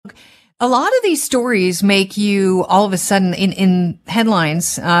A lot of these stories make you all of a sudden in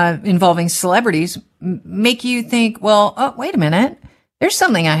headlines involving celebrities make you think, well, oh, wait a minute. There's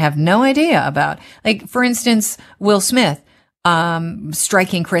something I have no idea about. Like, for instance, Will Smith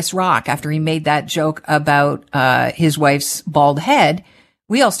striking Chris Rock after he made that joke about his wife's bald head.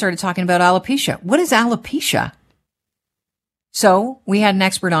 We all started talking about alopecia. What is alopecia? So we had an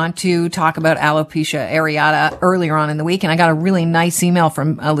expert on to talk about alopecia areata earlier on in the week. And I got a really nice email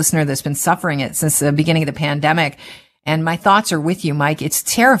from a listener that's been suffering it since the beginning of the pandemic. And my thoughts are with you, Mike. It's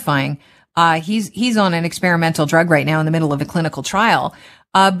terrifying. He's on an experimental drug right now in the middle of a clinical trial.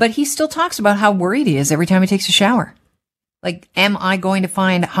 But he still talks about how worried he is every time he takes a shower. Like, am I going to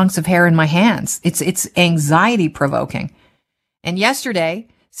find hunks of hair in my hands? It's anxiety provoking. And yesterday,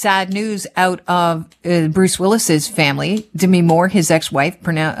 sad news out of Bruce Willis's family. Demi Moore, his ex-wife,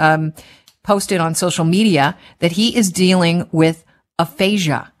 posted on social media that he is dealing with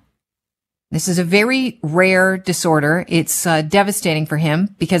aphasia. This is a very rare disorder. It's devastating for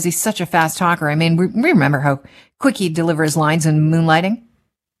him because he's such a fast talker. I mean, we remember how quick he delivers lines in Moonlighting.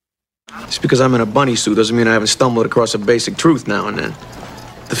 Just because I'm in a bunny suit doesn't mean I haven't stumbled across a basic truth now and then.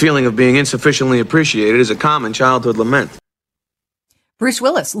 The feeling of being insufficiently appreciated is a common childhood lament. Bruce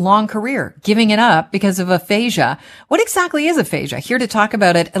Willis, long career, giving it up because of aphasia. What exactly is aphasia? Here to talk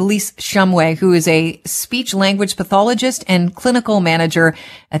about it, Elise Shumway, who is a speech language pathologist and clinical manager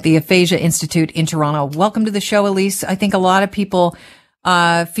at the Aphasia Institute in Toronto. Welcome to the show, Elise. I think a lot of people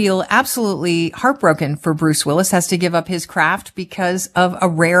feel absolutely heartbroken for Bruce Willis, has to give up his craft because of a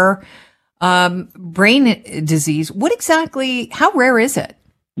rare brain disease. How rare is it?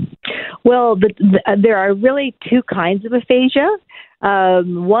 Well, there are really two kinds of aphasia.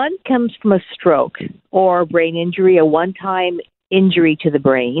 One comes from a stroke or brain injury, a one-time injury to the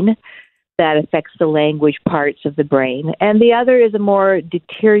brain that affects the language parts of the brain. And the other is a more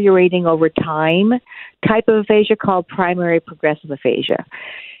deteriorating over time type of aphasia called primary progressive aphasia.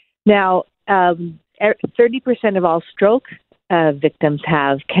 Now, 30% of all stroke victims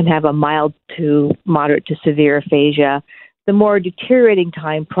can have a mild to moderate to severe aphasia. The more deteriorating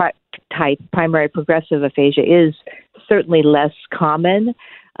type primary progressive aphasia is certainly less common.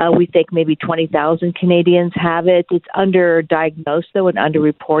 We think maybe 20,000 Canadians have it. It's underdiagnosed, though, and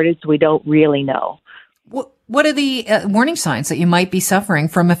underreported, so we don't really know. What are the warning signs that you might be suffering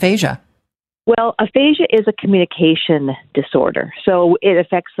from aphasia? Well, aphasia is a communication disorder. So it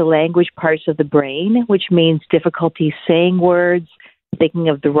affects the language parts of the brain, which means difficulty saying words, thinking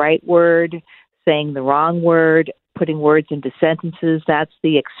of the right word, saying the wrong word, putting words into sentences. That's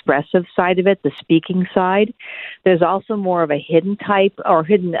the expressive side of it, the speaking side. There's also more of a hidden type or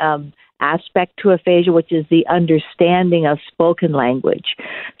hidden aspect to aphasia, which is the understanding of spoken language.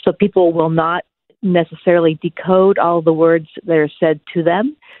 So people will not necessarily decode all the words that are said to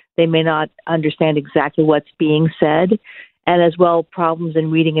them. They may not understand exactly what's being said. And as well, problems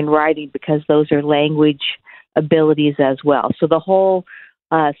in reading and writing, because those are language abilities as well. So the whole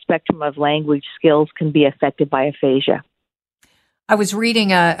spectrum of language skills can be affected by aphasia. I was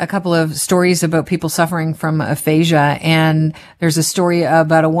reading a couple of stories about people suffering from aphasia, and there's a story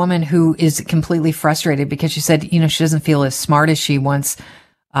about a woman who is completely frustrated because she said, she doesn't feel as smart as she once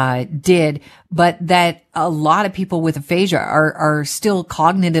did, but that a lot of people with aphasia are still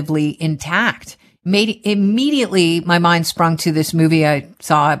cognitively intact. Immediately, my mind sprung to this movie I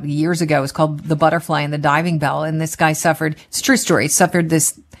saw years ago. It's called The Butterfly and the Diving Bell. And this guy suffered, it's a true story, suffered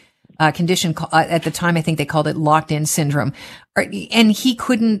this condition. At the time, I think they called it locked-in syndrome. And he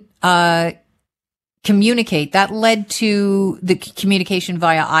couldn't communicate. That led to the communication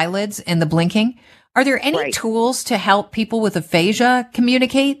via eyelids and the blinking. Are there any tools to help people with aphasia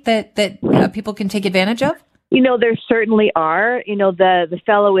communicate that people can take advantage of? There certainly are. The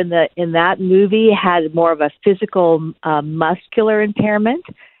fellow in that movie had more of a physical muscular impairment,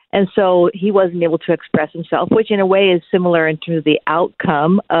 and so he wasn't able to express himself, which in a way is similar into the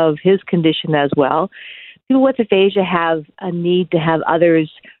outcome of his condition as well. People with aphasia have a need to have others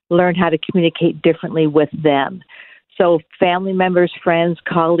learn how to communicate differently with them. So family members, friends,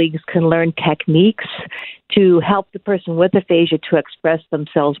 colleagues can learn techniques to help the person with aphasia to express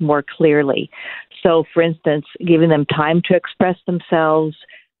themselves more clearly. So, for instance, giving them time to express themselves,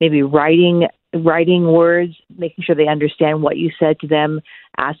 maybe writing words, making sure they understand what you said to them,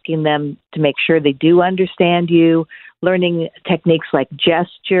 asking them to make sure they do understand you, learning techniques like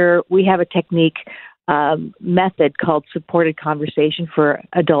gesture. We have a technique method called supported conversation for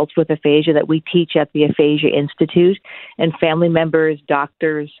adults with aphasia that we teach at the Aphasia Institute, and family members,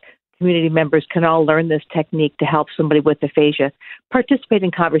 doctors, community members can all learn this technique to help somebody with aphasia participate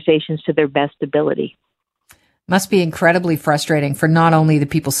in conversations to their best ability. must be incredibly frustrating for not only the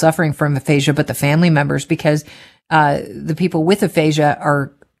people suffering from aphasia, but the family members, because the people with aphasia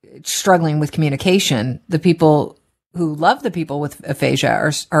are struggling with communication. The people who love the people with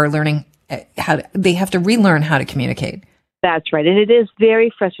aphasia are learning they have to relearn how to communicate. That's right. And it is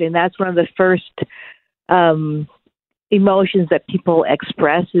very frustrating. That's one of the first emotions that people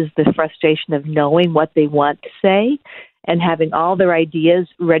express, is the frustration of knowing what they want to say and having all their ideas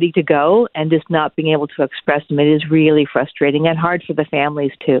ready to go and just not being able to express them. It is really frustrating and hard for the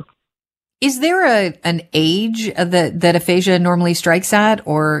families too. Is there an age that aphasia normally strikes at,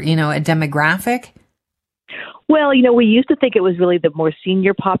 or, a demographic? Well, we used to think it was really the more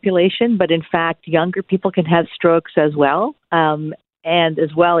senior population, but in fact, younger people can have strokes as well. And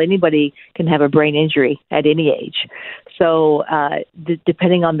as well, anybody can have a brain injury at any age. So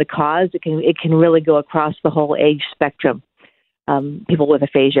depending on the cause, it can really go across the whole age spectrum. People with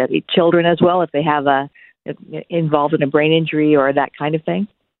aphasia, children as well, if they have involved in a brain injury or that kind of thing.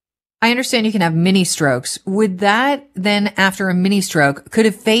 I understand you can have mini strokes. Would that then, after a mini stroke, could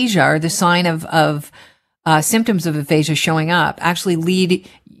aphasia, or the sign of symptoms of aphasia showing up, actually lead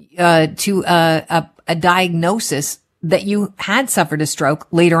to a diagnosis that you had suffered a stroke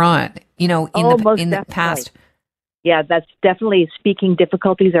later on, in the past? Yeah, that's definitely, speaking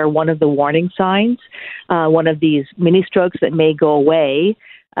difficulties are one of the warning signs. One of these mini strokes that may go away.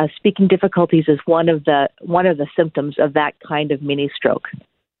 Speaking difficulties is one of the symptoms of that kind of mini stroke.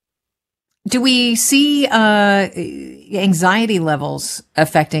 Do we see anxiety levels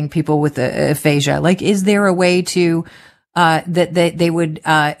affecting people with aphasia? Like, is there a way to that they would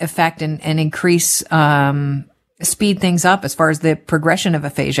affect and increase, speed things up as far as the progression of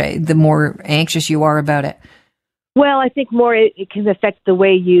aphasia, the more anxious you are about it? Well, I think more it can affect the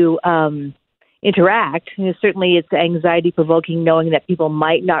way you interact. Certainly, it's anxiety provoking knowing that people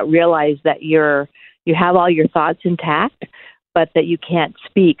might not realize that you have all your thoughts intact, but that you can't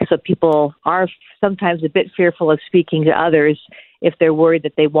speak. So people are sometimes a bit fearful of speaking to others if they're worried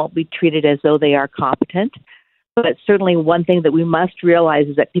that they won't be treated as though they are competent. But certainly one thing that we must realize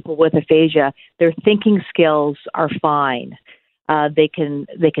is that people with aphasia, their thinking skills are fine. They can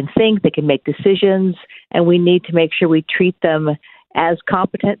think, they can make decisions, and we need to make sure we treat them as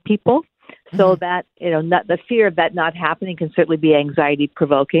competent people. So that, not the fear of that not happening can certainly be anxiety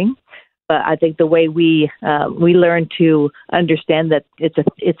provoking. But I think the way we learn to understand that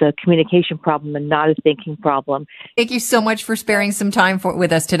it's a communication problem and not a thinking problem. Thank you so much for sparing some time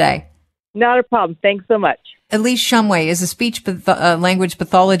with us today. Not a problem. Thanks so much. Elise Shumway is a speech language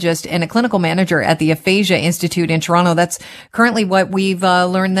pathologist and a clinical manager at the Aphasia Institute in Toronto. That's currently what we've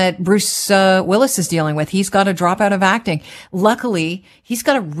learned that Bruce Willis is dealing with. He's got to drop out of acting. Luckily, he's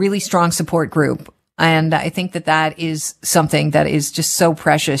got a really strong support group. And I think that is something that is just so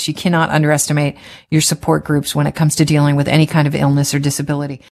precious. You cannot underestimate your support groups when it comes to dealing with any kind of illness or disability.